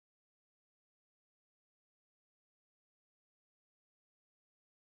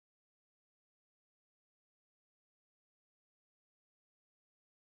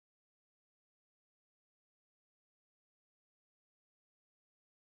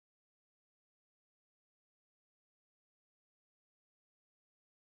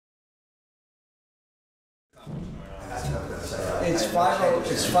It's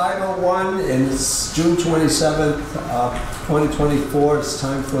 5:01 and it's June 27th, 2024. It's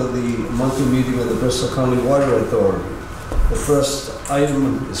time for the monthly meeting of the Bristol County Water Authority. The first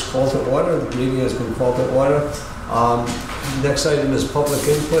item is call to order. The meeting has been called to order. Next item is public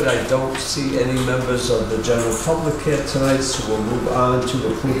input. I don't see any members of the general public here tonight, so we'll move on to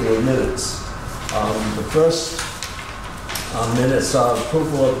approval of minutes. The first minutes are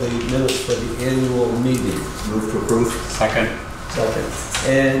approval of the minutes for the annual meeting. Move to approve. Second.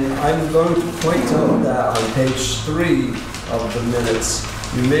 And I'm going to point out that on page 3 of the minutes,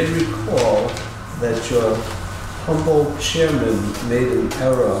 you may recall that your humble chairman made an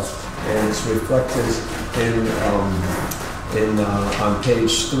error, and it's reflected on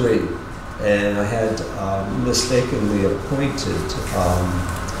page 3. And I had mistakenly appointed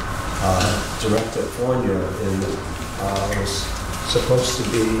Director Fournier, and was supposed to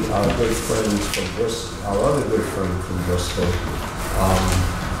be our good friend from Bristol, our other good friend from Bristol. Now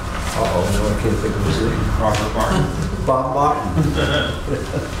I can't think of his name. Robert Martin. Bob Martin.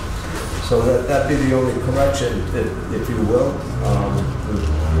 So that'd be the only correction, if you will.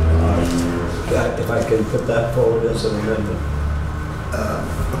 If I can put that forward as an amendment.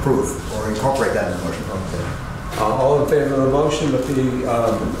 Approve, or incorporate that in the motion. Okay. All in favor of the motion with the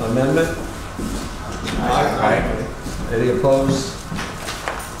amendment? Aye. Any opposed?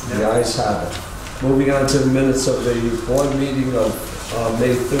 The ayes have it. Moving on to the minutes of the board meeting of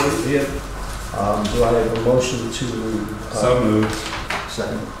May 30th. Do I have a motion to... So moved.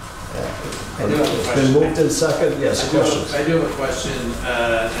 Second. It's been moved in second. Yes, questions? I do have a question,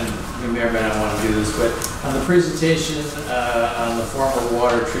 and we may or may not want to do this, but on the presentation on the former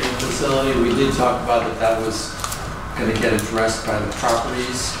water treatment facility, we did talk about that was going to get addressed by the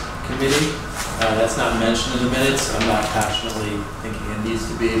properties committee. That's not mentioned in the minutes. I'm not passionately thinking it needs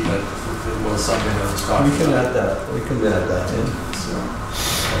to be, but it was something that was talked about. We can add that. We can add that in. So.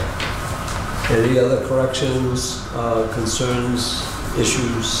 Any other corrections, concerns,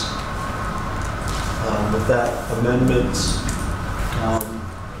 issues with that amendment?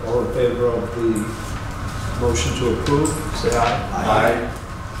 All in favor of the motion to approve, say aye. Aye.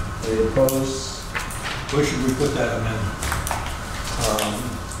 Any opposed? Where should we put that amendment?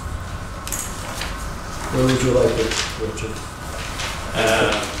 Where would you like it, Richard?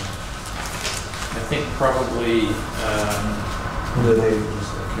 I think probably The name.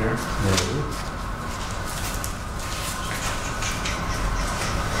 here.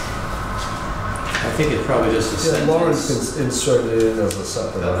 I think it probably just a sentence. Lauren can insert it in as a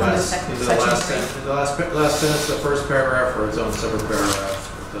separate. The last sentence, the first paragraph, or its own separate paragraph.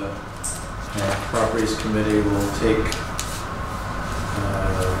 The properties committee will take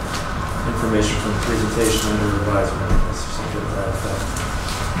information from the presentation under advisement. That's something to that effect.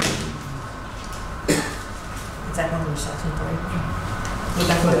 Is that number second, right? Was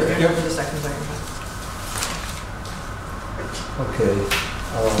that number the second, right? Okay.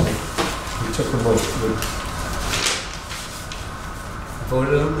 We took a motion. We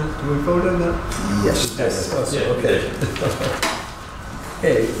voted on that? Do we vote on that? Yes. Yes. Yeah. Okay.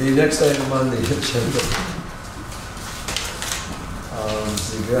 Okay, the next item on the agenda.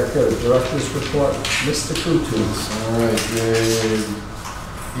 The director's report, Mr. Kutu. All right, good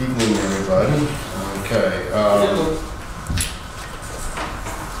evening, everybody. Okay.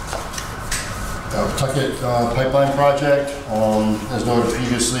 Tucket Pipeline Project. As noted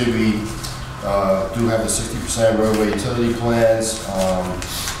previously, we do have the 60% roadway utility plans.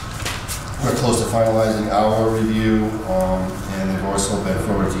 We're close to finalizing our review, and they've also been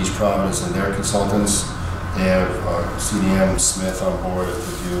forwarded to East Providence and their consultants. They have CDM Smith on board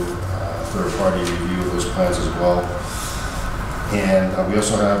to do third-party review of those plans as well. And we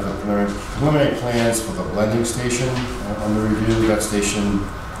also have the preliminary plans for the blending station under review. That station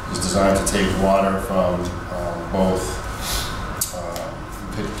is designed to take water from both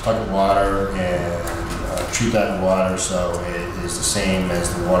Tucket water and treat that water so it is the same as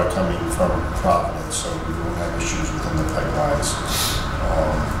the water coming from Providence, so we won't have issues within the pipelines.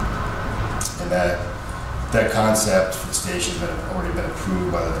 And that concept for the station has already been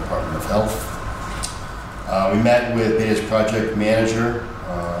approved by the Department of Health. We met with Beta's project manager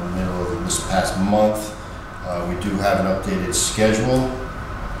in the middle of this past month. We do have an updated schedule.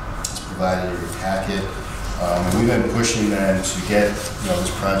 It's provided in your packet. And we've been pushing them to get this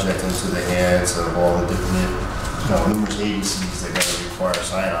project into the hands of all the different numerous agencies that are going to require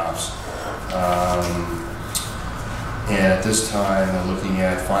sign-offs. And at this time, we're looking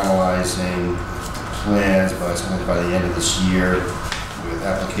at finalizing plans by the end of this year, with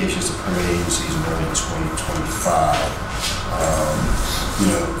applications to permit agencies in early 2025.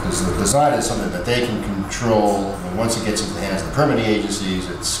 because the design is something that they can control. And once it gets into the hands of the permitting agencies,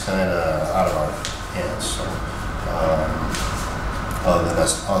 it's kind of out of our hands. So, other than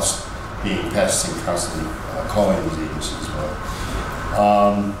us being pests and constantly calling these agencies. But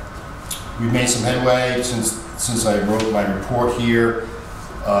we've made some headway since I wrote my report here.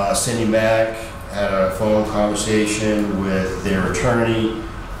 Cindy Mack had a phone conversation with their attorney.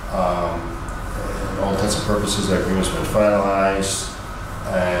 And all intents and purposes, that agreement's been finalized,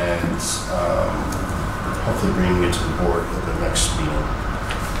 and hopefully bringing it to the board at the next meeting.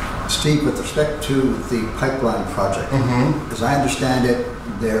 Steve, with respect to the pipeline project, as I understand it,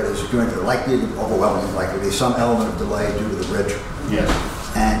 there is going to overwhelmingly likely be some element of delay due to the bridge. Yes.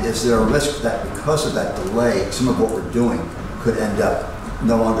 And is there a risk that because of that delay, some of what we're doing could end up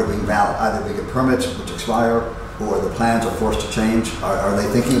no longer being valid? Either we get permits which expire, or the plans are forced to change. Are they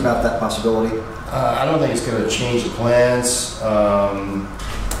thinking about that possibility? I don't think it's going to change the plans.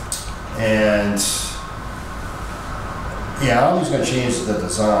 And yeah, I don't think it's going to change the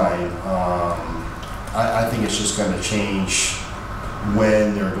design. I think it's just going to change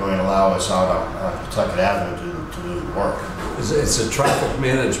when they're going to allow us out on Pawtucket Avenue to do the work. It's a traffic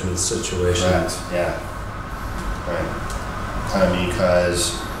management situation. Right. Yeah. Right. I mean,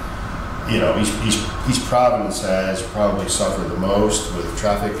 because East Providence has probably suffered the most with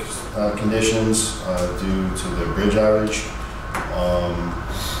traffic conditions due to the bridge outage.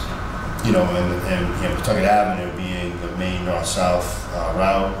 And Pawtucket Avenue being the main north-south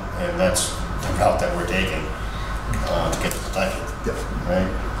route, and that's the route that we're taking to get to Pawtucket. Yep. Right?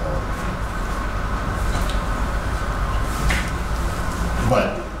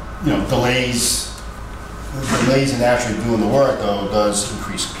 But, delays in actually doing the work, though, does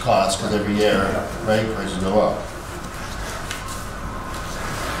increase costs because every year, right, prices go up.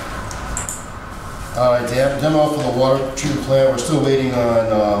 All right, the demo for the water treatment plant, we're still waiting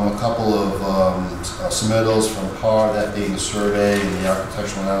on a couple of submittals from PAR, that being the survey and the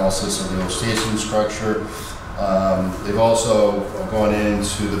architectural analysis of the old station structure. They've also gone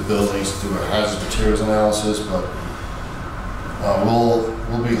into the buildings to do a hazardous materials analysis, but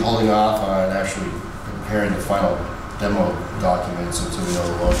we'll be holding off on actually preparing the final demo documents until we know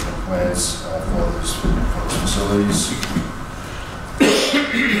the long-term plans for those facilities.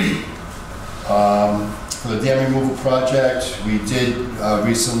 For the dam removal project, we did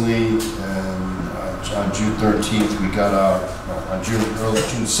recently, on June 13th, we got early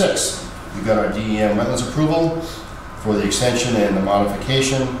June 6th, we got our DEM wetlands approval for the extension and the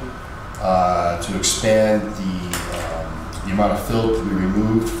modification to expand the amount of fill to be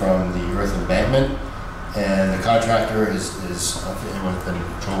removed from the earth embankment. And the contractor everyone's been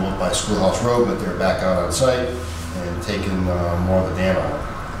drove up by Schoolhouse Road, but they're back out on site and taking more of the dam out.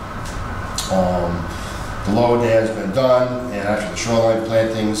 The lower dam's been done, and actually the shoreline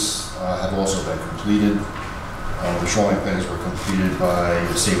plantings have also been completed. The shoreline plantings were completed by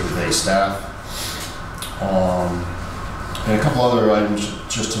the Save the Day staff. And a couple other items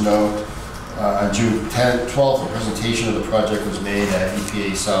just to note. On June 12th, a presentation of the project was made at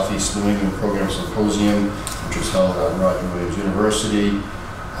EPA Southeast New England Program Symposium, which was held at Roger Williams University.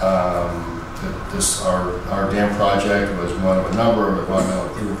 Our dam project was one of a number of environmental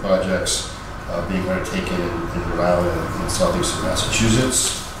improvement projects being undertaken in Rhode Island and southeastern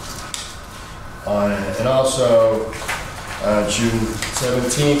Massachusetts. And also, June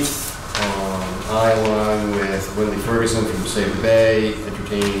 17th, I, along with Wendy Ferguson from Save the Bay,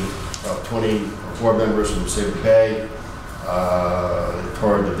 entertained about 20 board members from Save the Bay,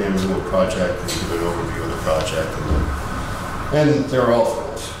 part of the dam removal project, and give an overview of the project. And they were all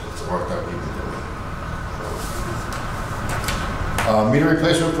thrilled with the work that we've been doing. Meter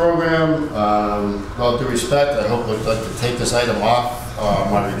replacement program, with all due respect, I hope we'd like to take this item off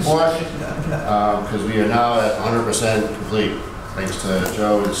my report, because we are now at 100% complete, thanks to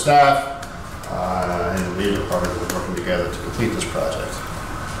Joe and staff, and the meter department who are working together to complete this project.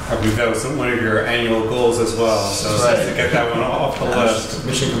 I believe that was one of your annual goals as well, so right. To get that one off the list.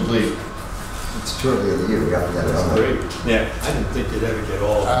 Mission complete. It's too early in the year, we have to get it on. Yeah, I didn't think you'd ever get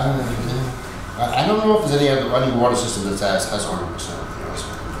all of it. I don't know if there's any other running water system that has 100%.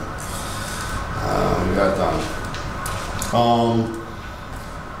 We got it done.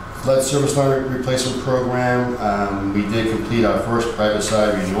 Lead service line replacement program. We did complete our first private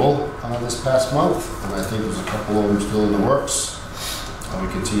side renewal this past month, and I think there's a couple of them still in the works. We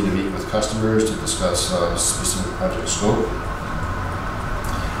continue to meet with customers to discuss specific project scope.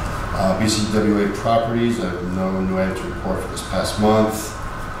 BCWA properties, I have no new item to report for this past month.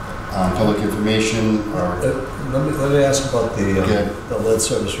 Public information, or Let me ask about the lead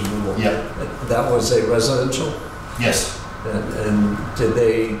service removal. yeah, That was a residential? yes, And did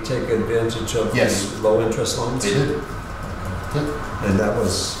they take advantage of Yes. the low interest loans? They did. And that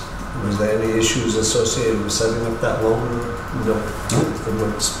was there any issues associated with setting up that loan? No. It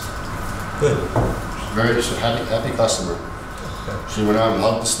looks good. Very happy customer. She went out and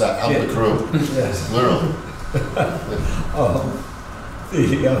helped the crew, Yes. literally.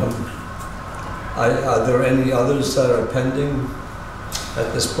 Are there any others that are pending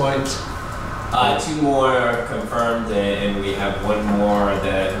at this point? Two more confirmed, and we have one more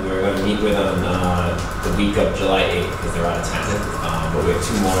that we're going to meet with on the week of July 8th because they're out of town. But we have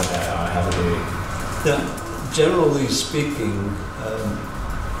two more that have a due. Now, generally speaking,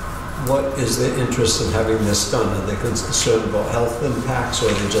 what is the interest in having this done? Are they concerned about health impacts, or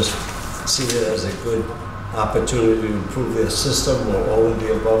they just see it as a good opportunity to improve their system, or all of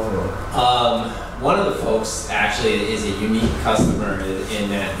the above? Or? One of the folks actually is a unique customer in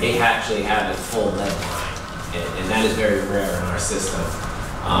that they actually have a full lead line, and that is very rare in our system.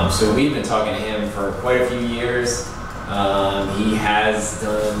 So we've been talking to him for quite a few years. He has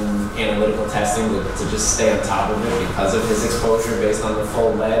done analytical testing to just stay on top of it because of his exposure based on the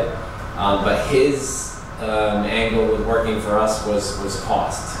full lead. But his angle with working for us was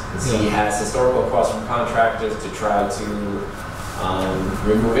cost. Yeah. He has historical costs from contractors to try to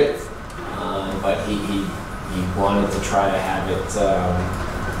remove it. But he wanted to try to have it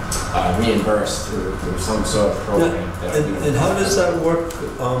reimbursed through some sort of program. And how does that work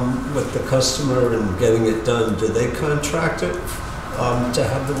with the customer and getting it done? Do they contract it to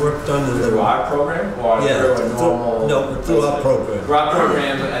have the work done? Through our program, or through a normal? No, through our program. Through our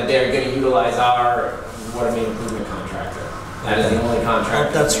program, they're going to utilize our water main improvement contractor. That is the only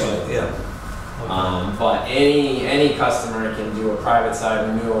contractor. That's right. Yeah. But any customer can do a private side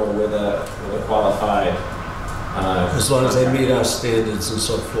renewal with a qualified. As long as they meet our standards and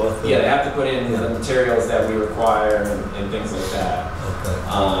so forth. Yeah, they have to put in the materials that we require and things like that.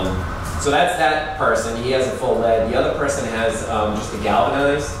 Okay. So that's that person. He has a full lead. The other person has just a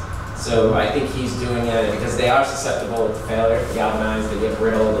galvanized. So I think he's doing it because they are susceptible to failure. Galvanized, they get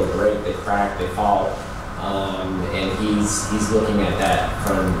brittle, they break, they crack, they fall. And he's looking at that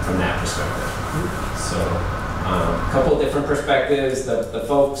from that perspective. So a couple of different perspectives. The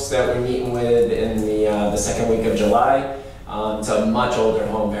folks that we're meeting with in the second week of July, it's a much older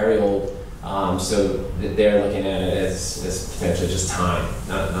home, very old. So they're looking at it as potentially just time,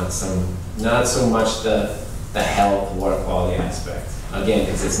 not so much the health, water quality aspect. Again,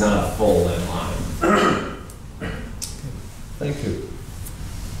 because it's not a full lead line. Thank you.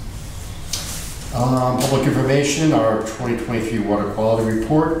 Public information, our 2023 water quality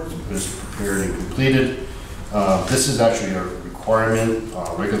report is prepared and completed. This is actually a requirement,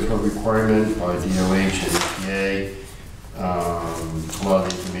 regulatory requirement by DOH and EPA. A lot of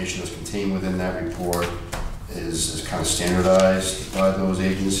the information that's contained within that report is kind of standardized by those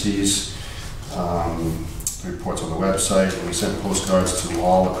agencies. The report's on the website, and we sent postcards to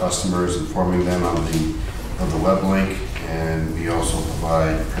all the customers informing them of the web link, and we also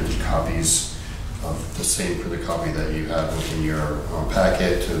provide printed copies of the same printed copy that you have in your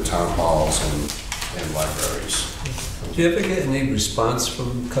packet to the town halls and libraries. Do you ever get any response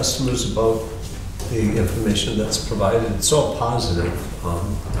from customers about the information that's provided? It's all positive.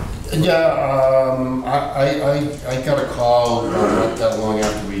 Yeah, I got a call not that long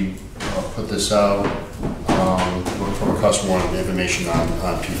after we put this out from a customer wanting information on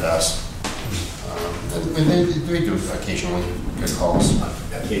PFAS. And they do occasionally get calls.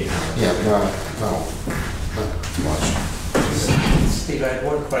 Yeah, not too much. Steve, I had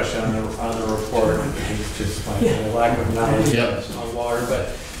one question on the report, just my lack of knowledge on water,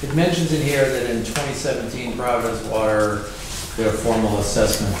 but it mentions in here that in 2017, Providence Water did a formal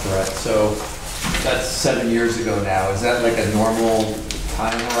assessment threat. So that's 7 years ago now. Is that like a normal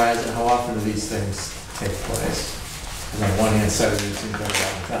time horizon? How often do these things take place? And on one hand, 7 years seems like a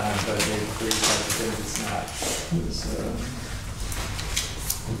long time, but they pretty much think it's not.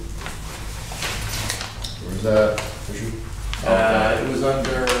 Where's that issue? It was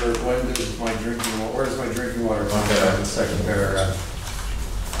under, where's my drinking water? Okay. The second paragraph.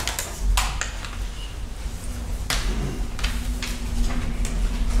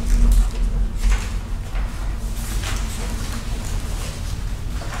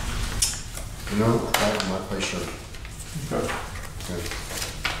 No, I'm not quite sure. Okay.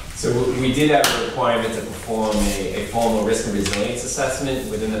 So we did have a requirement to perform a formal risk and resilience assessment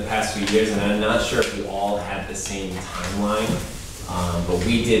within the past few years, and I'm not sure if we all had the same timeline, but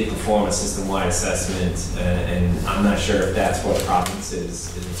we did perform a system-wide assessment, and I'm not sure if that's what Providence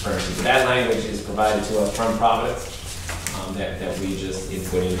is referring to. But that language is provided to us from Providence that we just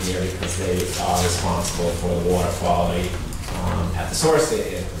input in here because they are responsible for the water quality at the source,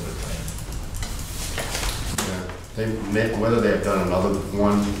 they include a plan. Yeah. Whether they have done another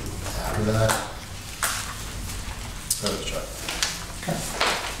one after that. Let's check.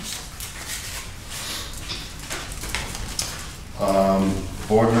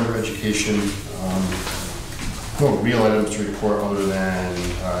 Board member education, no real items to report other than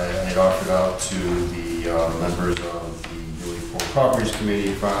I had offered out to the members of the newly formed properties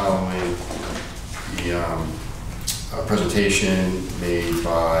committee following the presentation made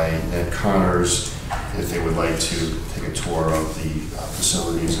by Ned Connors, if they would like to take a tour of the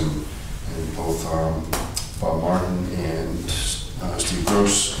facilities, and both Bob Martin and Steve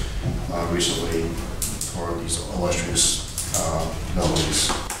Gross recently toured these illustrious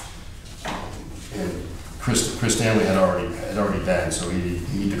buildings. And Chris Stanley had already been, so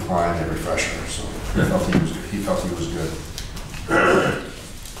he declined a refresher, so he felt he was good.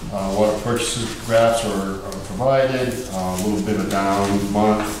 Water purchases graphs are provided. A little bit of a down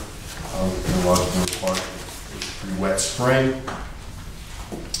month. A lot of pretty wet spring.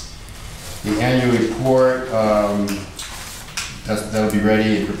 The annual report, that'll be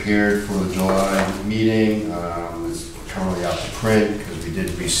ready and prepared for the July meeting. It's currently out to print because we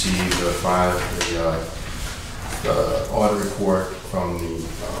did receive the audit report from the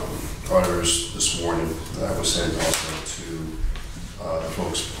auditors this morning. That was sent also to the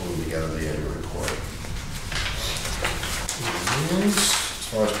folks pulling together the annual report. And as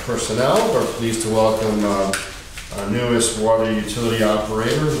far as personnel, we're pleased to welcome our newest water utility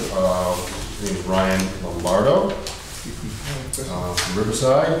operator, named Ryan Lombardo from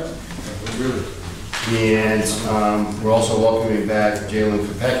Riverside. And we're also welcoming back Jalen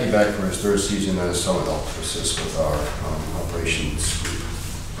Kopecki back for his third season as summer help to assist with our operations group.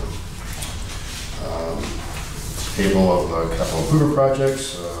 Table of capital improvement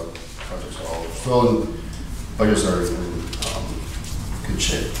projects. Projects are all filled. Budgets are in good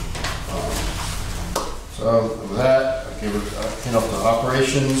shape. So with that, I give it up the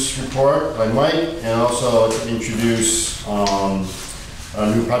operations report by Mike, and also to introduce a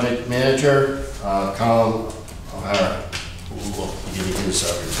new project manager, Colin O'Hara, who will give you his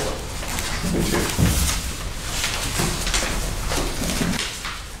report. Thank you.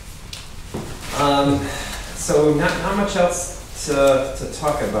 So not much else to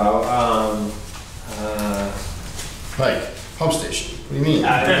talk about. Mike, pump station. What do you mean? I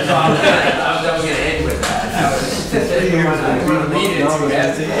was going to end with that. I want to lead into that.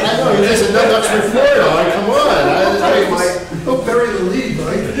 I know, there's a nuts report on. Come on. Don't bury the lead,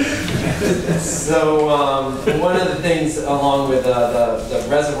 Mike. So one of the things, along with the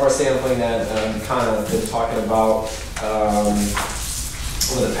reservoir sampling that I've kind of been talking about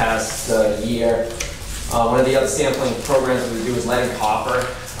over the past year, one of the other sampling programs we do is lead and copper,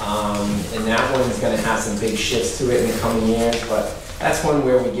 and that one is going to have some big shifts to it in the coming years, but that's one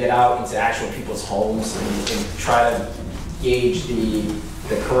where we get out into actual people's homes and try to gauge the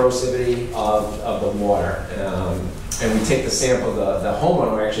corrosivity of the water. And we take the sample, the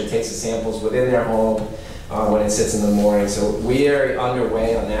homeowner actually takes the samples within their home when it sits in the morning. So we are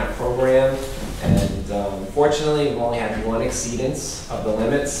underway on that program, and fortunately we've only had one exceedance of the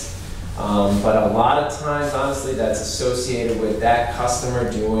limits. But a lot of times, honestly, that's associated with that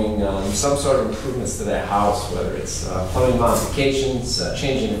customer doing some sort of improvements to their house, whether it's plumbing modifications,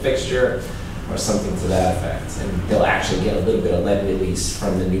 changing a fixture, or something to that effect. And they'll actually get a little bit of lead release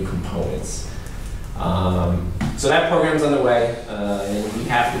from the new components. So that program's underway, and we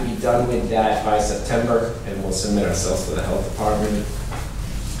have to be done with that by September, and we'll submit ourselves to the health department.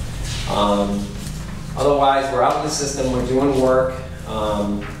 Otherwise, we're out in the system, we're doing work.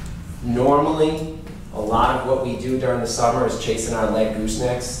 Normally, a lot of what we do during the summer is chasing our lead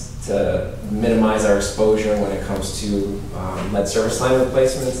goosenecks to minimize our exposure when it comes to lead service line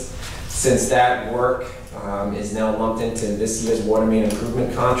replacements. Since that work is now lumped into this year's water main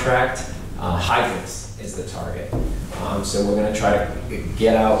improvement contract, hydrants is the target. So we're going to try to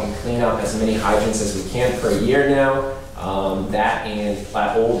get out and clean up as many hydrants as we can per year now. That and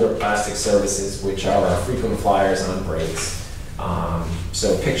older plastic services, which are our frequent flyers on breaks.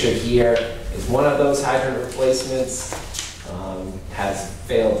 So pictured here is one of those hydrant replacements. Has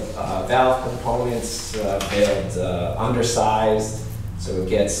failed valve components, failed undersized, so it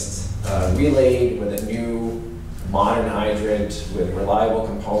gets relayed with a new modern hydrant with reliable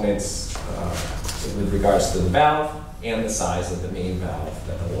components with regards to the valve and the size of the main valve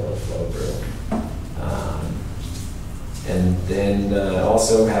that the water will flow through. And then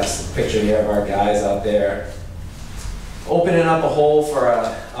also has a picture here of our guys out there opening up a hole for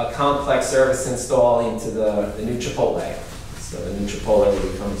a complex service install into the new Chipotle. So the new Chipotle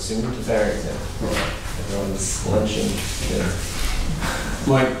will be coming soon to Barrington. Everyone's lunching. Yeah.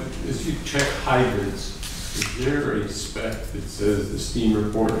 Mike, as you check hydrants, is there a spec that says the steam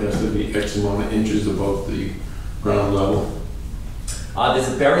report has to be X amount of inches above the ground level? There's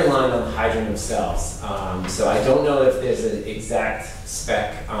a bury line on the hydrant themselves, so I don't know if there's an exact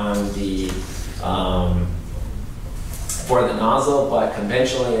spec on the for the nozzle, but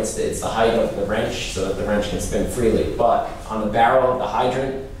conventionally it's the height of the wrench so that the wrench can spin freely. But on the barrel of the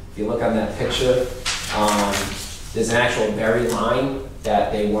hydrant, if you look on that picture, there's an actual bury line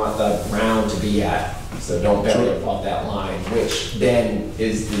that they want the ground to be at. So don't bury above that line, which then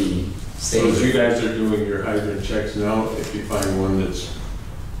is the So stage. as you guys are doing your hydrant checks now, if you find one that's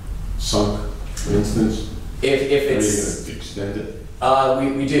sunk, for instance, If are you it's gonna extend it?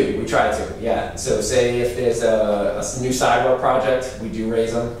 we do. We try to, yeah. So say if there's a new sidewalk project, we do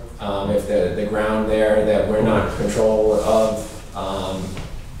raise them. If the ground there that we're not in control of,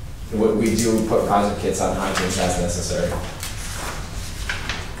 we do put project kits on hydrants as necessary.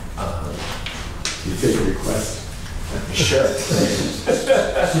 You take requests? Sure.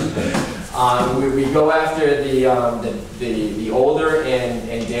 We go after the older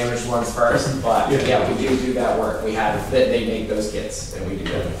and damaged ones first, but yeah, we do that work. We have, they make those kits and we do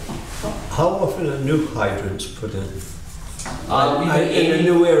that. How often are new hydrants put in? We've In a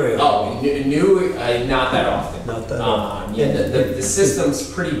new area? Oh, new, not that often. Not that often. Yeah, the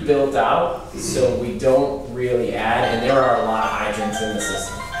system's pretty built out, so we don't really add, and there are a lot of hydrants in the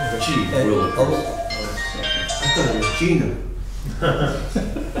system. Gee, And- I thought it was Gina.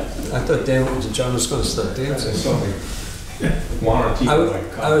 I thought John was going to start dancing. Warranty.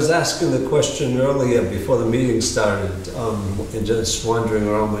 I was asking the question earlier before the meeting started, and just wandering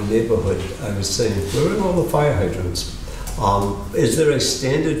around my neighborhood, I was saying, where are all the fire hydrants? Is there a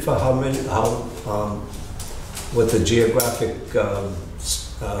standard for what the geographic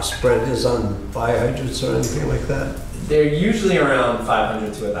spread is on fire hydrants or anything like that? They're usually around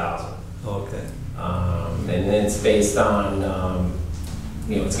 500 to 1,000. Okay. And then it's based on,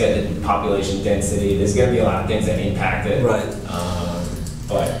 it's got the population density. There's going to be a lot of things that impact it. Right.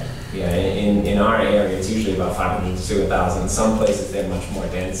 But yeah, in our area, it's usually about 500 to 1,000. Some places they're much more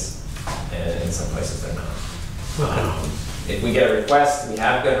dense, and in some places they're not. Okay. If we get a request, we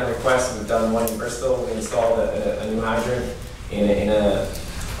have gotten a request. We've done one in Bristol. We installed a new hydrant in a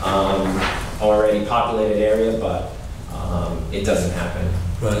already populated area, but it doesn't happen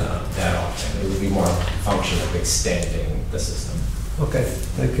that often. It would be more a function of extending the system. Okay,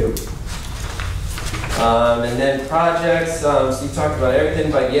 thank you. And then projects, so you talked about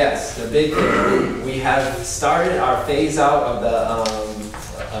everything, but yes, the big thing, we have started our phase out of the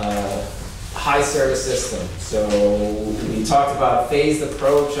high service system. So we talked about a phased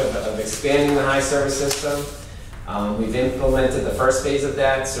approach of expanding the high service system. We've implemented the first phase of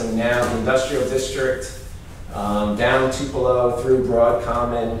that, so now the industrial district, down Tupelo through Broad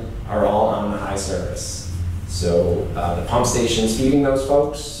Common are all on the high service. So the pump stations feeding those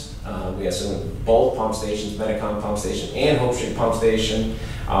folks, we have both pump stations, Medicom pump station and Hope Street pump station,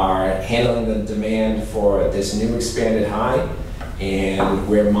 are handling the demand for this new expanded high, and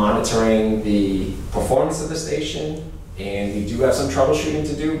we're monitoring the performance of the station, and we do have some troubleshooting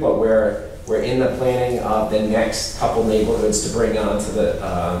to do, but we're in the planning of the next couple neighborhoods to bring on to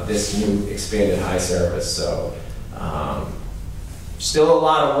this new expanded high service. So still a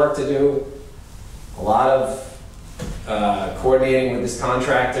lot of work to do, a lot of coordinating with this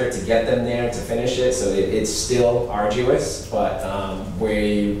contractor to get them there to finish it. So it's still arduous, but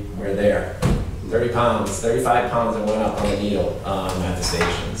we're there. 30 pounds, 35 pounds that went up on the needle at the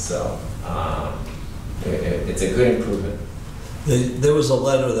station. So it's a good improvement. There was a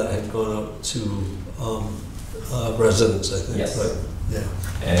letter that had gone out to residents, I think. Yes. Right? Yeah.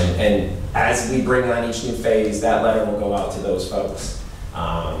 And as we bring on each new phase, that letter will go out to those folks.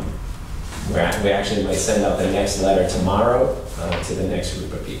 We actually might send out the next letter tomorrow to the next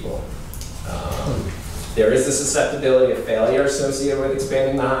group of people. There is the susceptibility of failure associated with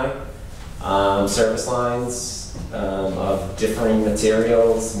expanding the high. Service lines of differing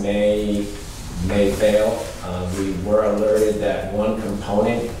materials may fail. We were alerted that one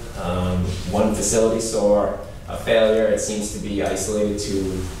component, one facility saw a failure. It seems to be isolated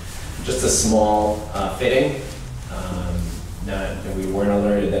to just a small fitting. And we weren't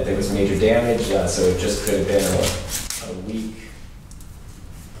alerted that there was major damage, so it just could have been a weak,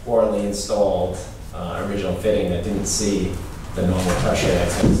 poorly installed original fitting that didn't see the normal pressure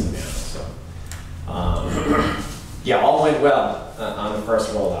that's in now. So, yeah, all went well on the first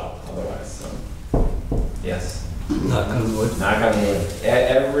rollout. Otherwise, so yes. Knock on wood. Knock on wood.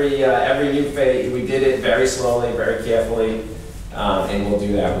 Every new phase, we did it very slowly, very carefully, and we'll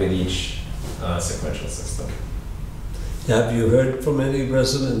do that with each sequential system. Have you heard from any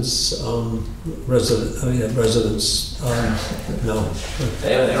residents, residents, no?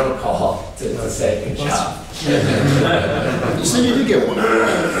 They don't call to say good job. You said you did get one.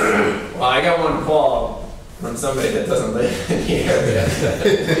 Well, I got one call from somebody that doesn't live in the area.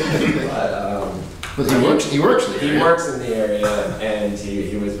 But he works in the area. He works in the area, and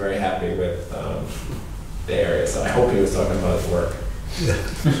he was very happy with the area, so I hope he was talking about his work.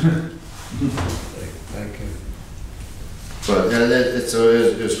 Thank you. But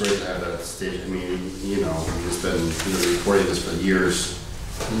it was great to have that stage. I mean, you know, we've been reporting this for years,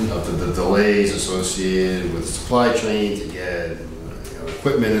 of the delays associated with the supply chain to get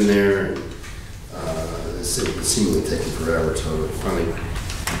equipment in there. It's seemingly taking forever, so finally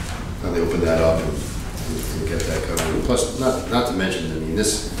open that up and get that going. Plus, not to mention, I mean,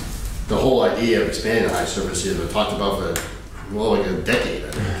 the whole idea of expanding the high service has been talked about for like a decade,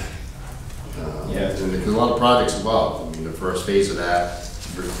 I think. Yeah. And there's a lot of projects involved. I mean, the first phase of that,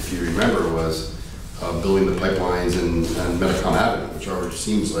 if you remember, was building the pipelines in Metacom Avenue, which already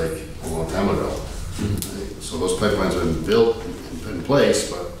seems like a long time ago. Mm-hmm. So those pipelines have been built and put in place,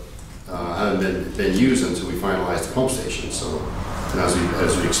 but haven't been used until we finalized the pump station. So, and as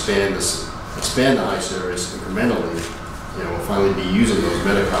we expand the high service incrementally, we'll finally be using those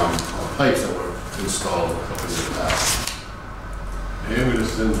Metacom pipes that were installed in the past. I am going to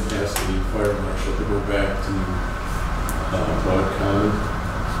send Cassidy Fire Marshal to go back to Broad Common.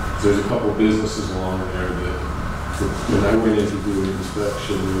 There's a couple businesses along there that, when I went in to do an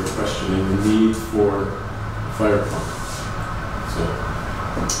inspection, they were questioning the need for a fire pump. So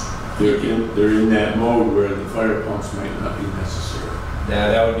they're in that mode where the fire pumps might not be necessary.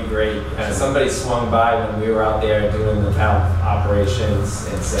 Yeah, that would be great. Somebody swung by when we were out there doing the valve operations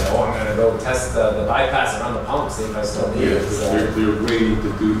and said, "Oh, I'm going to go test the bypass and run the pump, see if I still need it." So They're waiting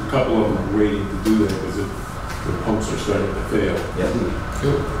to do, a couple of them are waiting to do that because the pumps are starting to fail. yeah.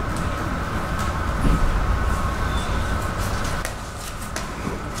 Good.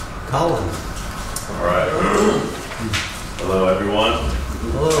 Colin? All right. Hello, everyone.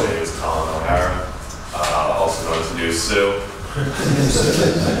 Hello. My name is Colin O'Hara, also known as New Sue. I'm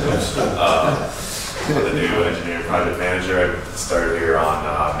the new engineering project manager. I started here on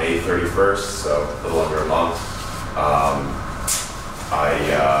May 31st, so a little under a month. I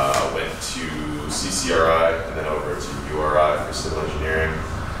went to CCRI and then over to URI for civil engineering.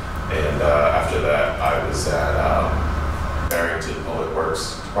 And after that, I was at Barrington Public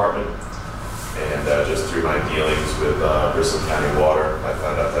Works Department. And just through my dealings with Bristol County Water, I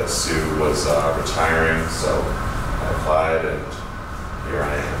found out that Sue was retiring, so I applied, and here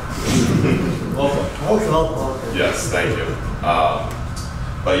I am. Welcome. Yes, thank you.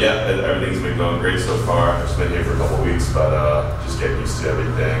 But yeah, everything's been going great so far. I've just been here for a couple of weeks, but just getting used to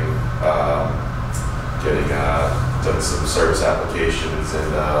everything. Getting done some service applications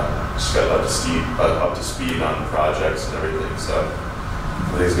and just got up to speed on projects and everything. So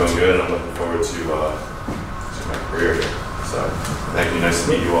everything's going good. I'm looking forward to my career here. So thank you. Nice to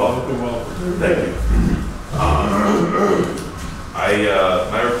meet you all. Thank you.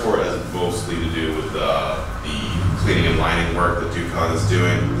 My report has mostly to do with the cleaning and lining work that Ducon is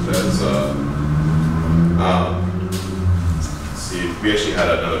doing. See, we actually had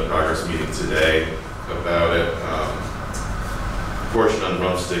another progress meeting today about it. Portion on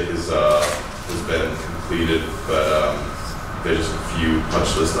Rumstick has been completed, but there's just a few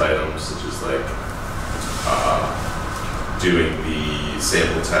punch list items, such as like doing the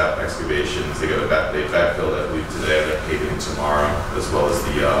sample tap excavations. They backfilled, I believe, today. They're paving tomorrow, as well as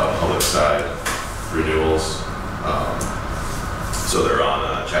the public side renewals. So they're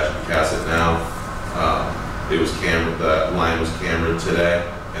on Chatchpee now. It was cambered. That line was cambered today,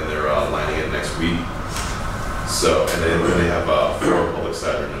 and they're lining it next week. So, and then they have 4 public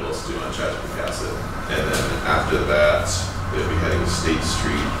side renewals due on Chatchpee, and then after that, they'll be heading to State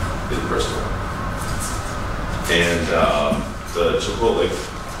Street in Bristol. And the Chipotle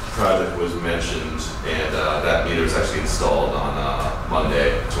project was mentioned, and that meter was actually installed on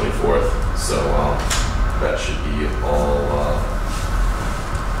Monday, 24th. So that should be all.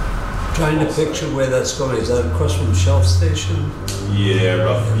 Trying to picture where that's going. Is that across from Shelf Station? Yeah,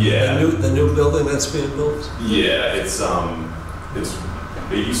 roughly. Yeah. The new building that's being built? Yeah, it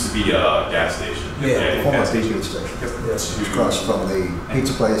used to be a gas station. Yeah, Former gas pizza station. Yes. It's across from the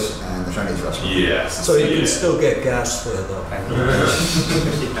pizza place and the Chinese restaurant. Yes. So you can still get gas there, though.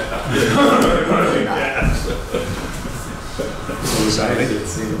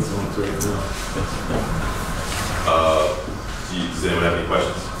 Does anyone have any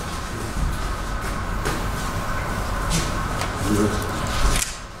questions?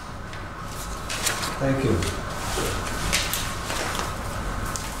 Thank you.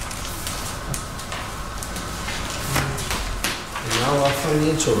 And now our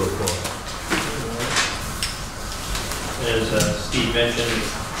financial report. As Steve mentioned,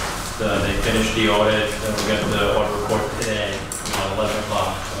 they finished the audit, we got the audit report today, around 11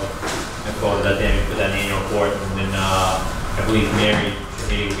 o'clock. So I forwarded that in, put that in the annual report, and then I believe Mary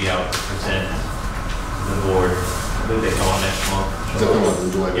Shahidi will be out to present to the board. I believe they come on next month. Is that the one in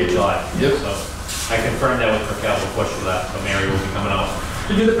July? Yeah, July. Yep. So I confirmed that with Raquel before she left, so Mary will be coming out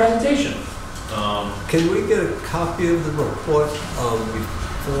to do the presentation. Can we get a copy of the report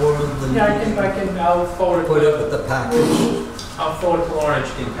before the Yeah, meeting? I'll forward it. Put it with the package? I'll forward it to Lauren,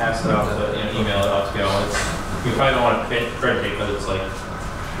 she can pass it out, to, email it out to you. You probably don't want to print it because it's like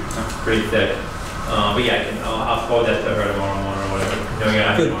pretty thick. But yeah, I'll forward that to her tomorrow morning or whatever. No,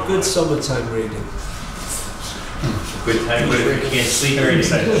 yeah, Good summertime reading. Good time, but if you can't sleep or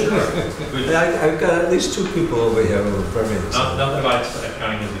anything, sure. Good. I've got at least 2 people over here who are very excited. Nothing about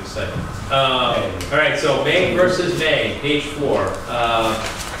accounting is exciting. All right, so May versus May, page 4.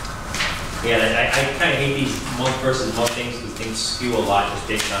 Yeah, I kind of hate these month versus month things because things skew a lot just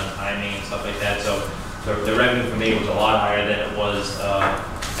based on timing and stuff like that. So the revenue for May was a lot higher than it was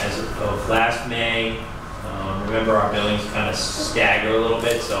as of last May. Remember, our billings kind of stagger a little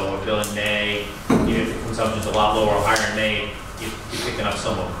bit, so we're billing May. Even if the consumption's a lot lower or higher in May, you're picking up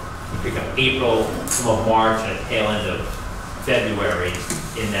you're picking up April, some of March, and a tail end of February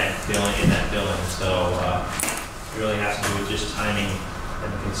in that billing. So it really has to do with just timing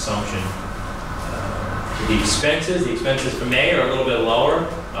and consumption. The expenses for May are a little bit lower.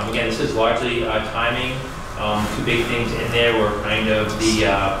 Again, this is largely timing. 2 big things in there were kind of the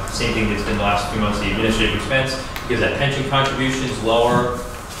same thing that's been the last few months, the administrative expense, because that pension contribution is lower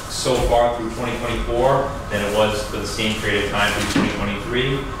so far through 2024 than it was for the same period of time through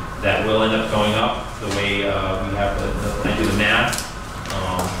 2023. That will end up going up the way we have I do the math,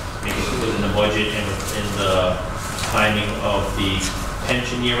 maybe within the budget and within the timing of the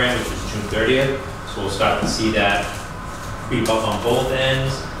pension year end, which is June 30th. So we'll start to see that creep up on both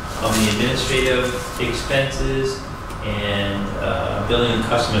ends. On the administrative expenses and billing and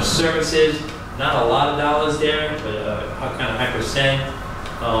customer services, not a lot of dollars there, but kind of high percent.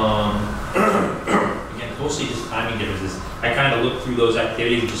 Again, mostly just timing differences. I kind of looked through those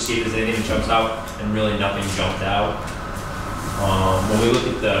activities to see if there's anything that jumps out, and really nothing jumped out. When we look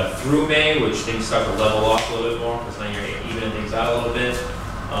at the through May, which things start to level off a little bit more, because now you're evening things out a little bit.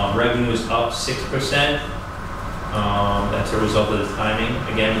 Revenue is up 6%. That's a result of the timing,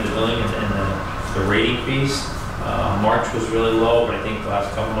 again, with the billing and the rate increase. March was really low, but I think the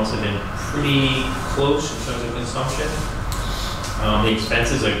last couple months have been pretty close in terms of consumption. The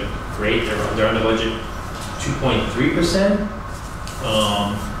expenses are great. They're under budget 2.3%.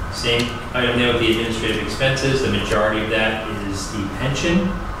 Same item there with the administrative expenses. The majority of that is the pension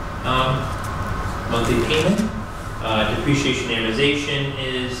monthly payment. Depreciation and amortization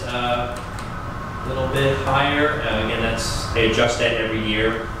is a little bit higher. Again, they adjust that every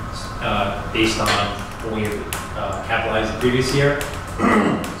year based on what we capitalized the previous year.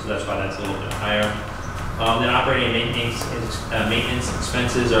 So that's why that's a little bit higher. Then operating and maintenance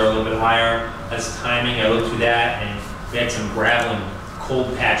expenses are a little bit higher. That's timing. I looked through that, and we had some gravel and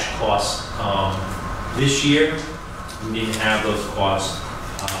cold patch costs this year. We didn't have those costs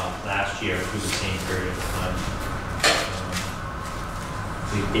last year through the same period of time.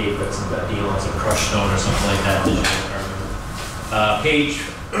 Dave got some deal on some crushed stone or something like that this year.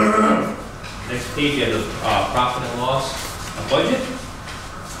 Next page, you have the profit and loss budget.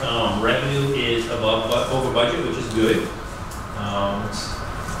 Revenue is over budget, which is good.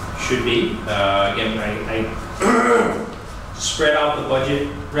 Should be. Again, I spread out the budget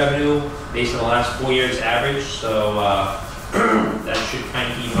revenue based on the last 4 years average, so that should kind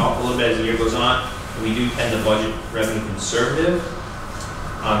of even off a little bit as the year goes on. And we do tend to budget revenue conservative.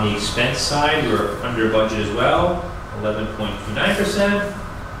 On the expense side, we're under budget as well, 11.29%.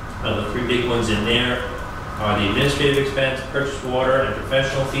 The 3 big ones in there are the administrative expense, purchase water, and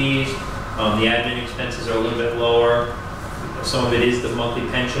professional fees. The admin expenses are a little bit lower. Some of it is the monthly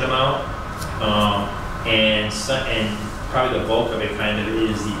pension amount, and probably the bulk of it kind of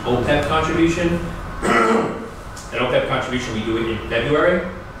is the OPEB contribution. That OPEB contribution, we do it in February.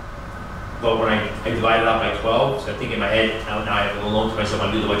 But when I divide it out by 12, so I think in my head, now I have a little loan to myself,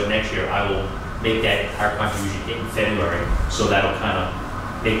 when I do the budget next year, I will make that entire contribution in February. So that'll kind of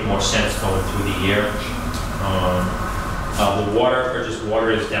make more sense going through the year. The purchased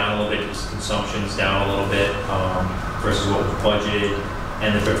water is down a little bit, just consumption's down a little bit versus what was budgeted.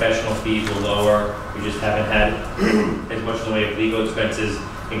 And the professional fees were lower. We just haven't had as much in the way of legal expenses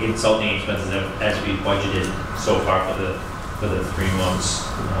and consulting expenses as we budgeted so far for the 3 months,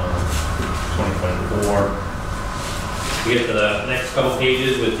 2024. We get to the next couple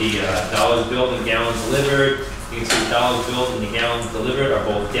pages with the dollars billed and gallons delivered. You can see the dollars billed and the gallons delivered are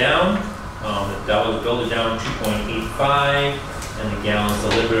both down. The dollars billed are down 2.85, and the gallons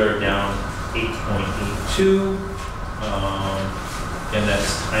delivered are down 8.82. And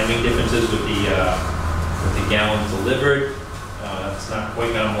that's timing differences with the gallons delivered. It's not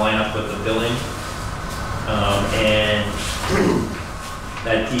quite going to line up with the billing. And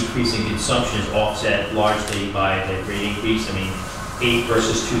that decrease in consumption is offset largely by the rate increase. I mean, 8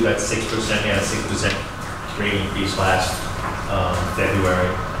 versus 2, that's 6%. We had a 6% rate increase last February.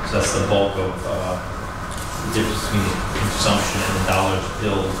 So that's the bulk of the difference between consumption and the dollars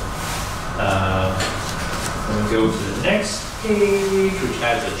billed. Then we go to the next page, which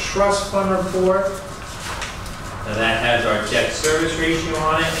has a trust fund report. Now that has our debt service ratio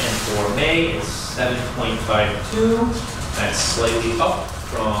on it, and for May it's 7.52. That's slightly up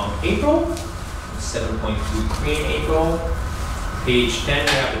from April, 7.23 in April. Page 10,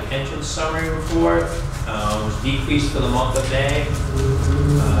 we have the pension summary report. It was decreased for the month of May,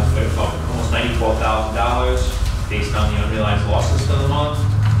 about almost $94,000 based on the unrealized losses for the month.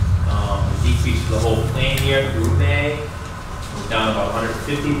 The decrease for the whole plan year through May was down about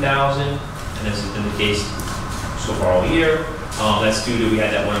 $150,000, and this has been the case so far all year. That's due to we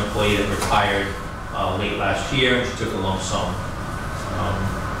had that one employee that retired late last year, and she took a lump sum.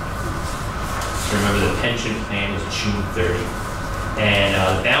 Remember, the pension plan was June 30. And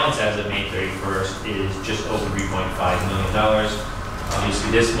the balance as of May 31st is just over $3.5 million.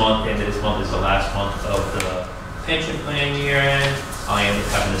 Obviously this month, end of this month, is the last month of the pension plan year end. I end up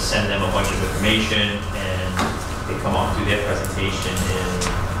having to send them a bunch of information, and they come up to their presentation in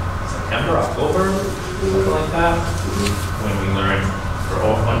September, October, something like that, when we learn if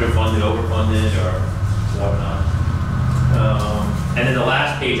we're underfunded, overfunded, or whatnot. And then the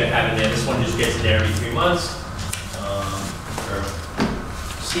last page I have in there, this one just gets in there every 3 months.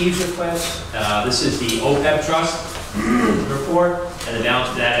 Steve's request. This is the OPEB trust report, and the balance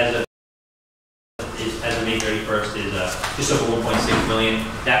of that as of May 31st is just over 1.6 million.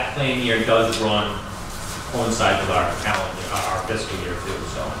 That plan year does coincide with our calendar, our fiscal year too.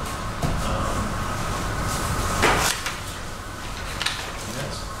 So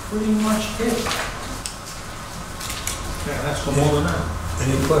that's pretty much it. Yeah, that's for more than that.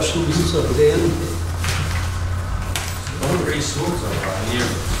 Any questions of Dan? Going pretty smooth so far here.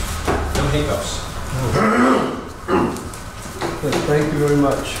 No hiccups. Okay, thank you very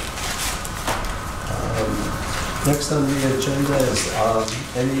much. Next on the agenda is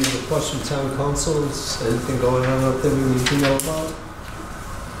any requests from town councils, anything going on out there we need to know about?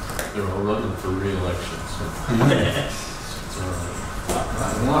 They're all running for re-election, so. It's all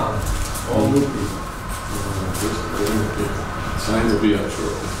right. All new people. Signs will be up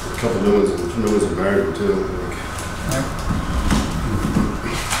shortly. A couple new ones are married too.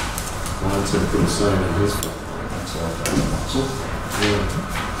 Once I put a sign on his phone.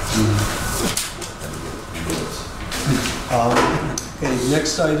 Okay,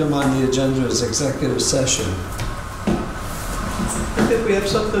 next item on the agenda is executive session. I think we have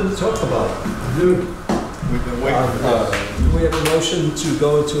something to talk about. Dude, we've been waiting for this. Do we have a motion to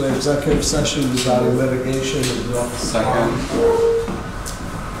go into executive session regarding litigation? Second.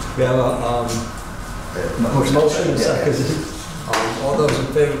 We have a motion and second. All those in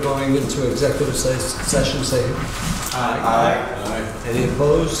favor of going into executive session say aye. Aye. Any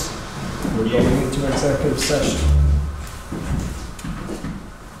opposed? We're going into executive session.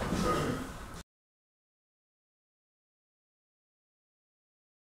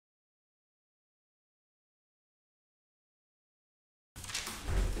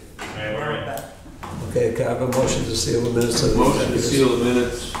 Okay, can I have a motion to seal the minutes of the Motion to executive seal the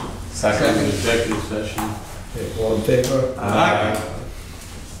minutes. Second. Executive session. Okay, all in favor? Aye.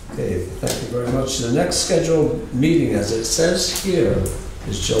 Okay, thank you very much. The next scheduled meeting, as it says here,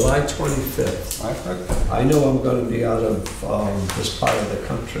 is July 25th. I know I'm going to be out of this part of the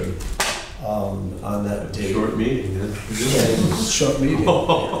country on that date. Short meeting, then. Yeah, short meeting.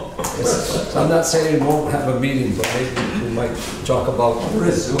 I'm not saying we won't have a meeting, but maybe we might talk about, would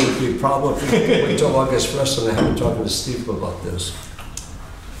it be a problem if we wait till August 1st and I haven't talked to Steve about this?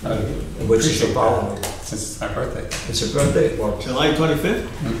 Which is the following. It's my birthday. It's a birthday? Well, July 25th?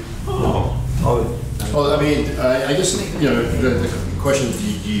 oh, Well, I mean, I guess, you know, the question is,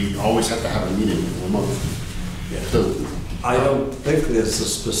 do you always have to have a meeting in a month? Yeah. So, I don't think there's a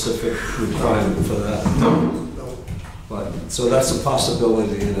specific requirement for that. No. But, so that's a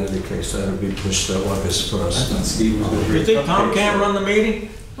possibility in any case, that it'll be pushed to August 1st. Steve was going to You think Tom can't run the meeting?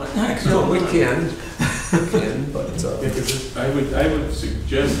 No, we can, but, Because I would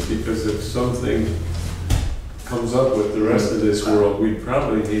suggest, because if something comes up with the rest of this world, we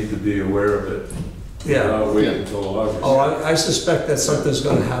probably need to be aware of it. yeah. Wait until August. Oh, I suspect that something's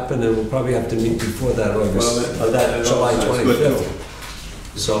gonna happen, and we'll probably have to meet before that Well, August, or that July that's good. 25th.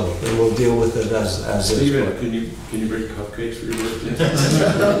 So, and we'll deal with it as is. Steven, can you bring cupcakes for your birthday?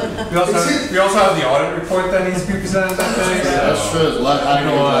 We also have the audit report that needs to be presented that day. That's true, there's a lot I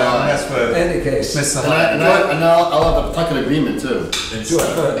don't know why I mess In with any case, Miss And I'll have the fucking agreement too. do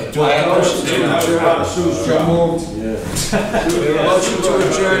a motion to adjourn. So moved. Yeah. Do a motion to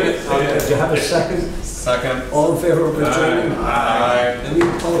adjourn. Do you have a second? Second. All in favor of adjourning? Aye. Any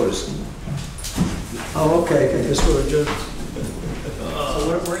opposed? Oh, okay, I guess we're adjourned. So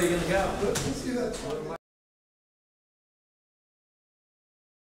where are you gonna go?